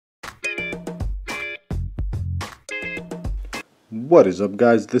What is up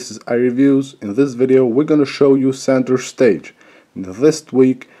guys, this is iReviews. In this video we're going to show you CenterStage. This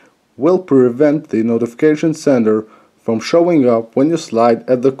tweak will prevent the notification center from showing up when you slide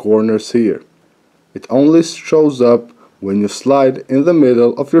at the corners here. It only shows up when you slide in the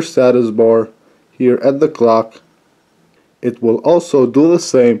middle of your status bar here at the clock. It will also do the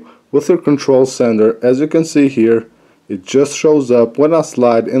same with your control center. As you can see here, it just shows up when I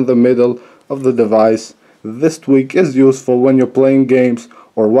slide in the middle of the device. This tweak is useful when you're playing games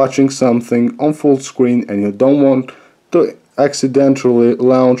or watching something on full screen and you don't want to accidentally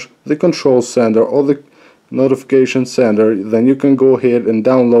launch the control center or the notification center. Then you can go ahead and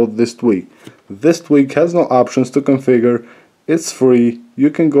download this tweak. This tweak has no options to configure. It's free. You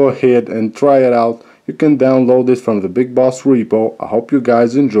can go ahead and try it out. You can download it from the Big Boss repo. I hope you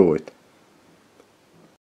guys enjoy it.